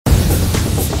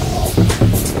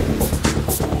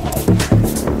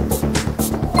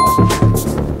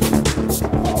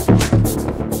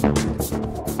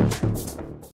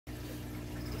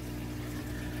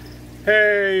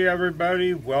Hey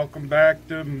everybody, welcome back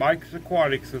to Mike's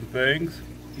Aquatics and Things.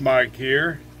 Mike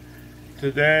here.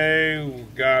 Today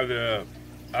we've got a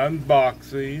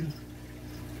unboxing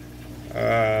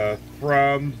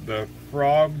from the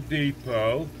Frog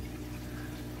Depot.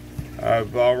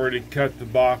 I've already cut the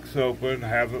box open,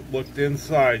 haven't looked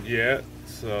inside yet,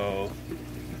 so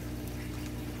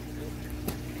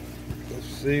let's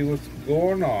see what's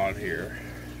going on here.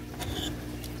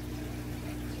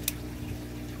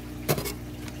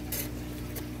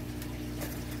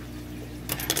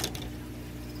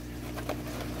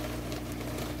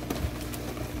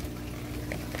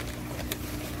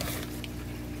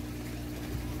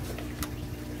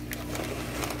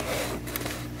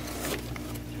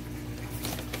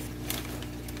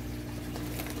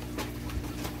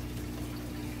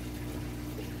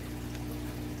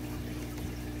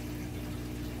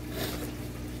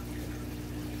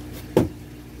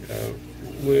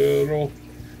 Little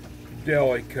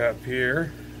deli cup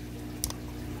here,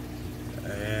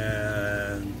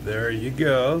 and there you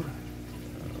go.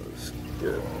 Let's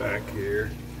get it back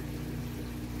here.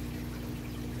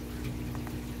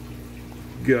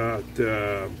 Got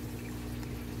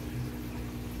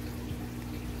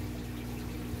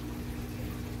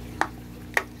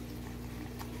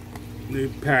new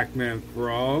Pac-Man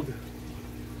frog.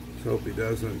 Let's hope he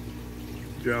doesn't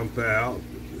jump out.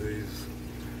 He's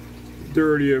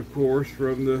dirty, of course,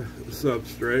 from the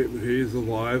substrate, but he's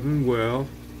alive and well.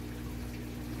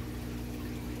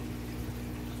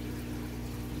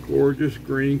 Gorgeous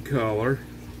green color.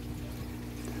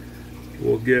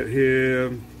 We'll get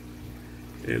him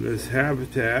in his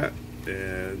habitat,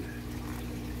 and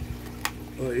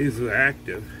well, he's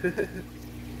active.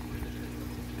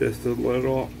 Just a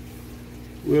little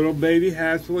baby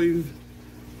hatchling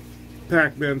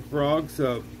Pac-Man frog,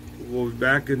 so we'll be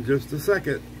back in just a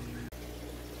second.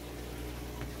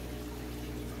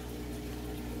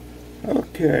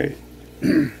 Okay,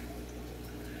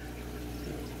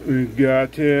 we've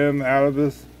got him out of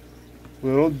this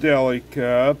little deli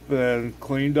cup and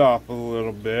cleaned off a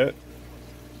little bit.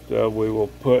 So we will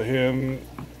put him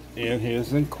in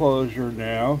his enclosure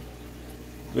now.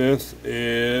 This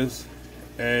is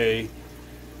a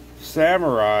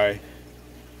samurai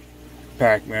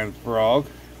Pac-Man frog.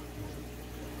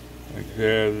 Like I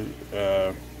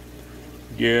said,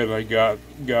 again, I got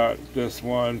this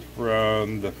one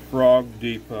from the Frog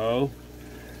Depot.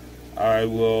 I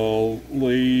will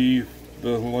leave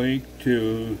the link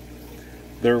to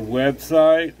their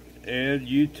website and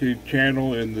YouTube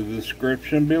channel in the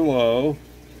description below.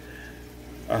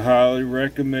 I highly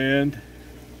recommend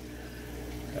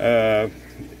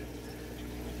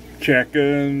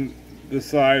checking the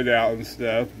site out and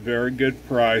stuff. Very good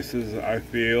prices, I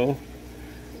feel.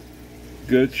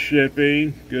 Good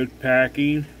shipping, good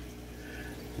packing,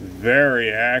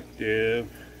 very active,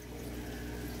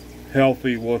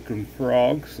 healthy looking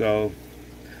frog. So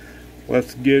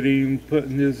let's get him put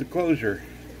in his enclosure.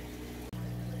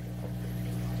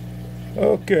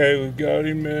 Okay, we've got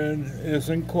him in his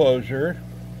enclosure.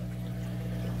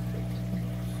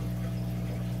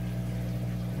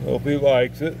 Hope he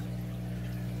likes it.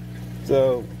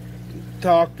 So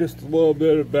talk just a little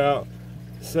bit about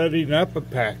setting up a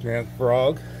Pac-Man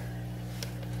frog.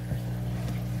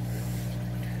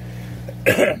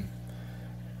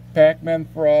 Pac-Man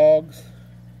frogs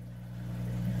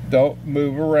don't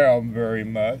move around very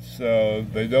much, so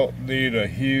they don't need a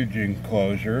huge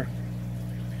enclosure.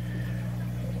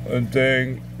 One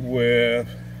thing with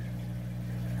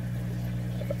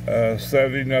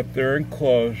setting up their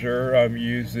enclosure, I'm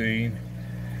using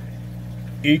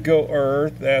Eco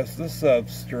Earth as the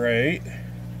substrate.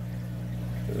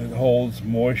 It holds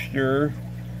moisture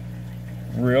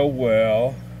real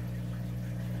well.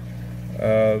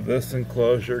 This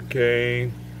enclosure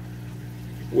came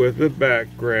with a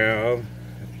background.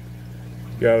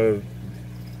 Got a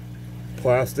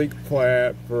plastic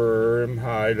plant for him to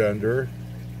hide under.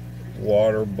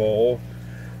 Water bowl.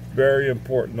 Very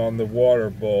important on the water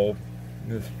bowl.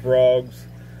 These frogs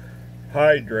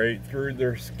hydrate through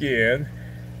their skin.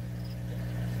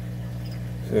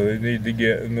 So they need to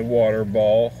get in the water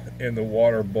bowl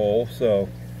so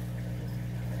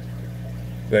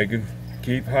they can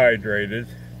keep hydrated.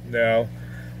 Now,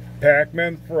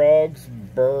 Pac-Man frogs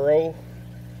burrow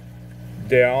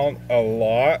down a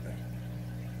lot.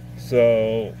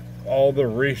 So all the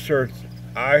research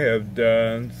I have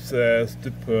done says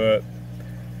to put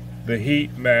the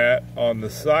heat mat on the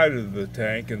side of the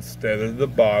tank instead of the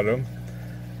bottom,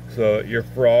 so that your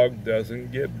frog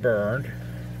doesn't get burned.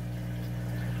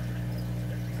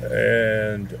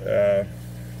 And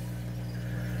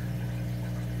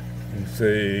let's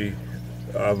see,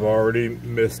 I've already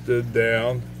misted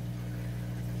down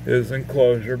his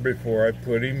enclosure before I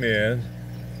put him in.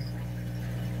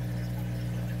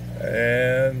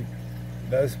 And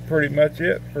that's pretty much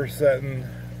it for setting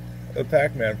a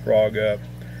Pac-Man frog up.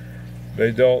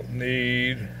 They don't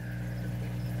need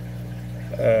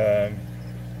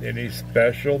any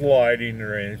special lighting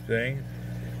or anything.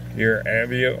 Your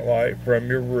ambient light from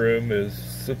your room is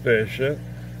sufficient.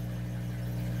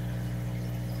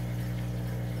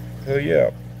 So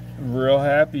yeah, real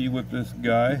happy with this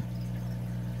guy.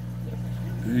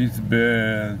 He's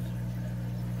been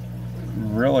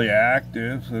really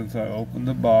active since I opened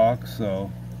the box,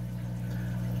 so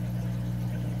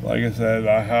like I said,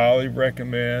 I highly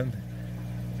recommend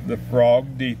the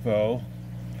Frog Depot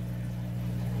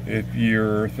if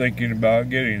you're thinking about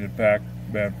getting the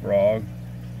Pac-Man frog.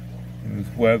 On his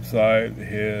website,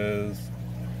 his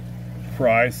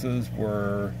prices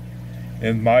were,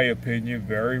 in my opinion,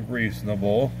 very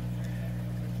reasonable.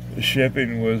 The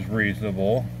shipping was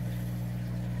reasonable.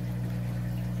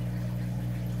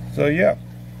 So yeah,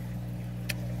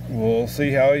 we'll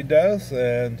see how he does,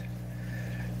 and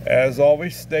as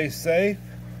always, stay safe.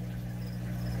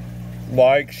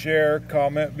 Like, share,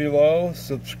 comment below,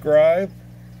 subscribe,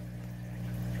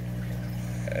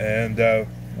 and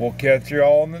we'll catch you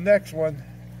all in the next one.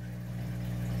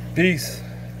 Peace.